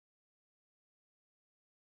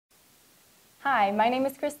Hi, my name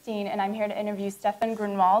is Christine, and I'm here to interview Stefan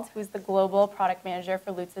Grunwald, who is the Global Product Manager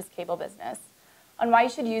for Lutz's cable business, on why you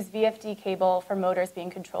should use VFD cable for motors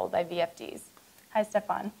being controlled by VFDs. Hi,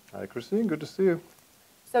 Stefan. Hi, Christine. Good to see you.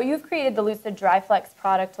 So you've created the Lucid DryFlex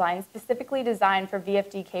product line specifically designed for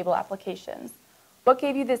VFD cable applications. What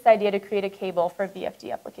gave you this idea to create a cable for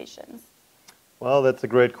VFD applications? Well, that's a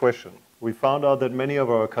great question. We found out that many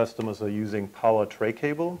of our customers are using power tray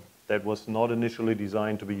cable that was not initially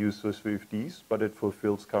designed to be used with VFDs, but it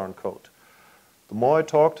fulfills current code. The more I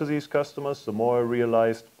talked to these customers, the more I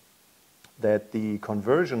realized that the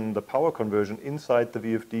conversion, the power conversion inside the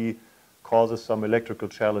VFD causes some electrical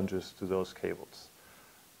challenges to those cables.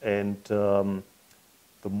 And the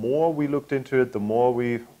more we looked into it, the more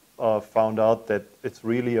we found out that it's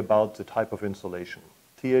really about the type of insulation.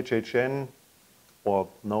 THHN, or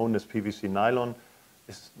known as PVC nylon,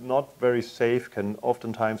 is not very safe, can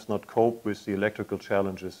oftentimes not cope with the electrical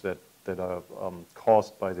challenges that are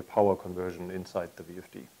caused by the power conversion inside the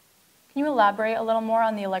VFD. Can you elaborate a little more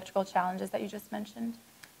on the electrical challenges that you just mentioned?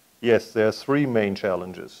 Yes, there are three main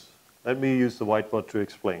challenges. Let me use the whiteboard to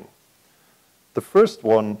explain. The first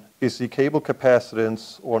one is the cable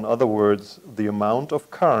capacitance, or in other words, the amount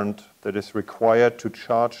of current that is required to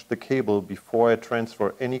charge the cable before I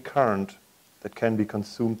transfer any current that can be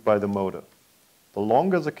consumed by the motor. The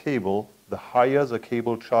longer the cable, the higher the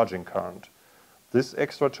cable charging current. This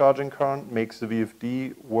extra charging current makes the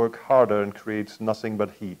VFD work harder and creates nothing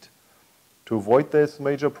but heat. To avoid this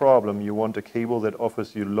major problem, you want a cable that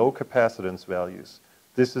offers you low capacitance values.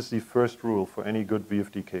 This is the first rule for any good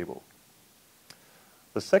VFD cable.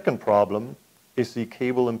 The second problem is the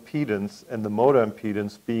cable impedance and the motor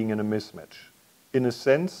impedance being in a mismatch. In a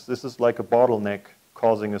sense, this is like a bottleneck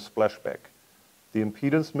causing a splashback. The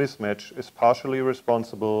impedance mismatch is partially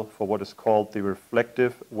responsible for what is called the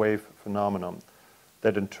reflective wave phenomenon,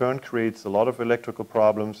 that in turn creates a lot of electrical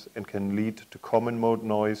problems and can lead to common mode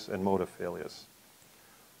noise and motor failures.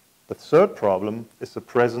 The third problem is the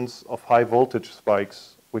presence of high voltage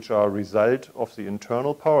spikes, which are a result of the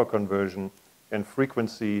internal power conversion and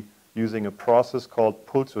frequency using a process called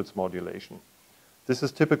pulse width modulation. This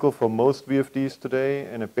is typical for most VFDs today,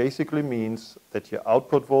 and it basically means that your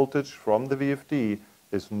output voltage from the VFD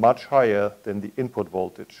is much higher than the input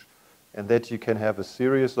voltage, and that you can have a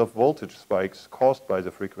series of voltage spikes caused by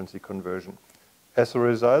the frequency conversion. As a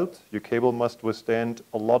result, your cable must withstand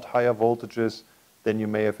a lot higher voltages than you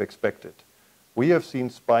may have expected. We have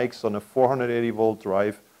seen spikes on a 480 volt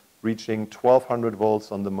drive reaching 1200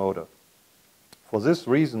 volts on the motor. For this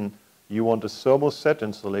reason, you want a thermoset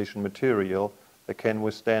insulation material that can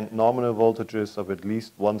withstand nominal voltages of at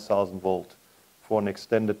least 1000 volt for an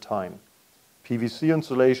extended time. PVC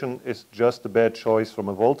insulation is just a bad choice from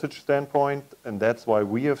a voltage standpoint, and that's why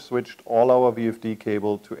we have switched all our VFD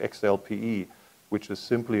cable to XLPE, which is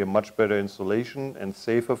simply a much better insulation and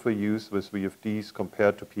safer for use with VFDs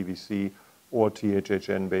compared to PVC or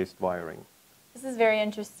THHN-based wiring. This is very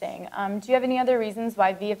interesting. Do you have any other reasons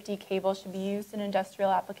why VFD cable should be used in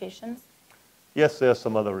industrial applications? Yes, there are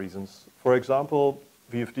some other reasons. For example,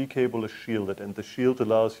 VFD cable is shielded, and the shield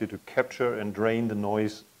allows you to capture and drain the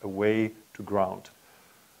noise away to ground.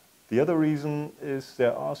 The other reason is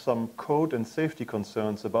there are some code and safety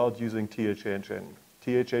concerns about using THHN.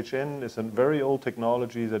 THHN is a very old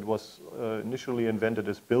technology that was initially invented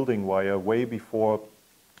as building wire way before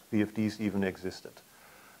VFDs even existed.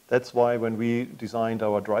 That's why when we designed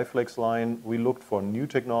our DryFlex line, we looked for new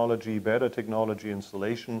technology, better technology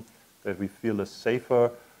installation that we feel is safer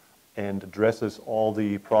and addresses all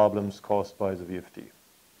the problems caused by the VFD.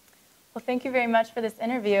 Well, thank you very much for this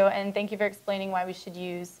interview, and thank you for explaining why we should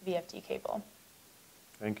use VFD cable.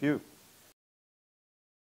 Thank you.